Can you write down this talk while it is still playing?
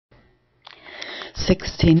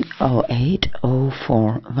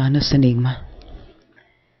160804 VanosEnigmA.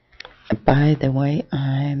 By the way,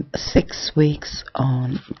 I'm 6 weeks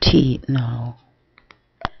on tea now.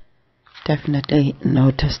 Definitely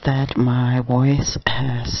noticed that my voice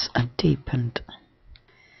has deepened.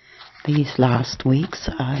 These last weeks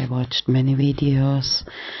I watched many videos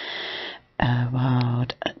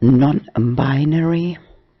about non-binary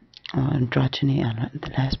androgyny and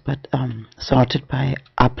the rest, but sorted by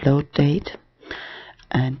upload date.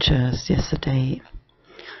 And just yesterday,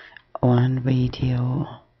 one video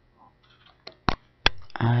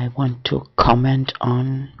I want to comment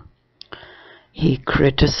on. He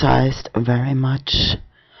criticized very much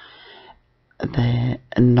the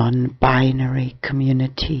non-binary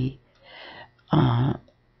community.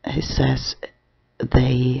 He says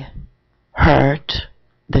they hurt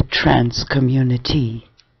the trans community.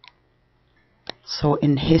 So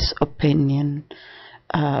in his opinion,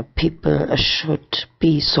 people should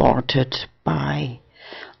be sorted by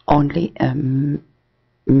only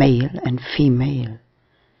male and female.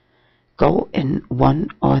 Go in one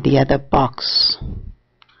or the other box.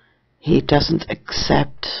 He doesn't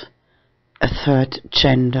accept a third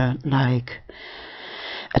gender. Like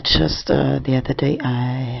just the other day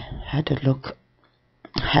I had a look,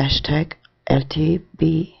 hashtag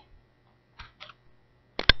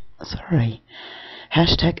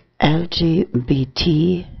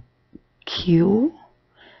LGBTQ,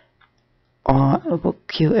 or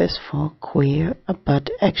Q is for queer, but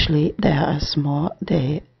actually there is more,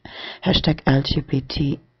 the hashtag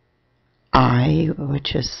LGBTI,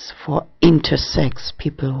 which is for InterSex,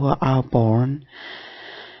 people who are born,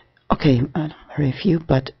 okay, very few,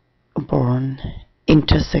 but born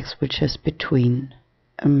InterSex, which is between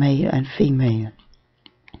a male and female.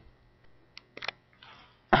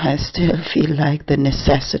 I still feel like the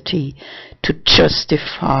necessity to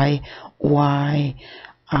justify why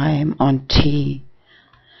I'm on T.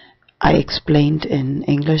 I explained in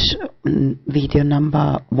English video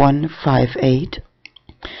number 158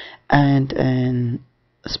 and in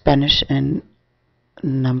Spanish in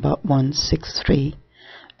number 163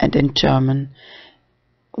 and in German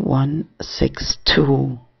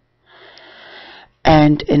 162.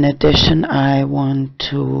 And in addition, I want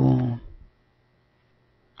to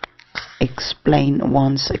explain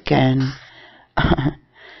once again.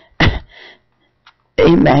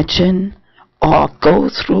 Imagine or go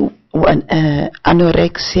through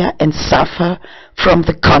anorexia and suffer from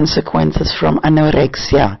the consequences from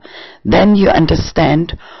anorexia. Then you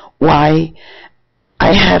understand why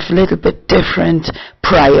I have a little bit different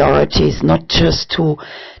priorities, not just to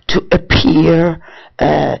appear.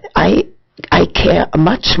 I care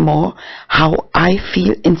much more how I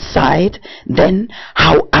feel inside than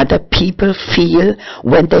how other people feel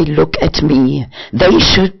when they look at me. They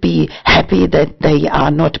should be happy that they are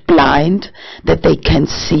not blind, that they can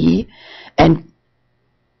see. And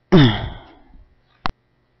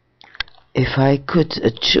if I could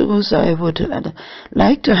choose, I would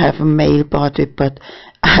like to have a male body, but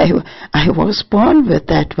I was born with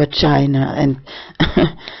that vagina, and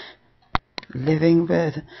living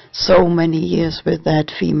with so many years with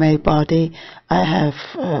that female body, I have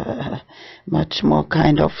much more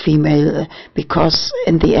kind of female, because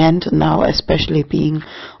in the end now, especially being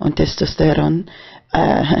on testosterone,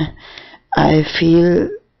 I feel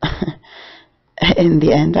in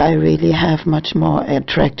the end I really have much more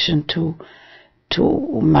attraction to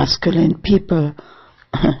masculine people.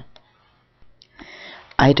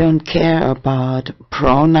 I don't care about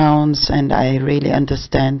pronouns, and I really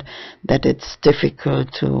understand that it's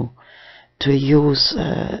difficult to use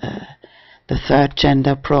the third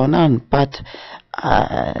gender pronoun, but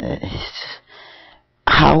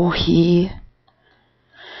how he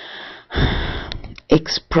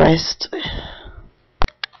expressed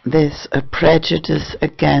this prejudice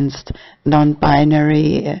against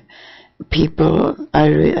non-binary people,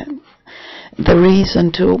 the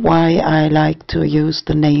reason to why I like to use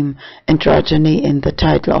the name androgyny in the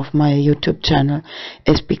title of my YouTube channel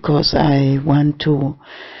is because I want to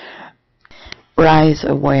raise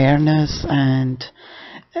awareness and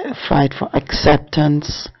fight for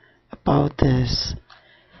acceptance about this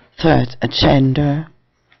third gender,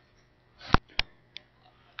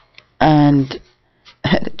 and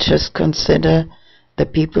just consider the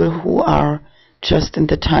people who are just in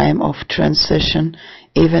the time of transition,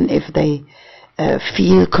 even if they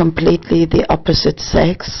feel completely the opposite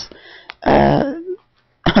sex. And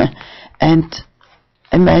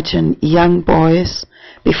imagine young boys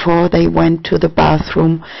before they went to the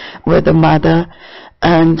bathroom with the mother,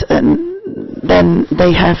 and then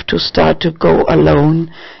they have to start to go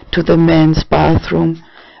alone to the men's bathroom.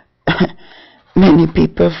 many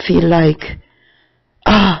people feel like,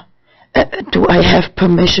 do I have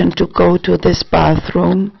permission to go to this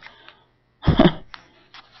bathroom?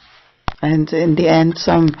 And in the end,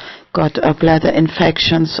 some got bladder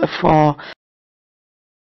infections for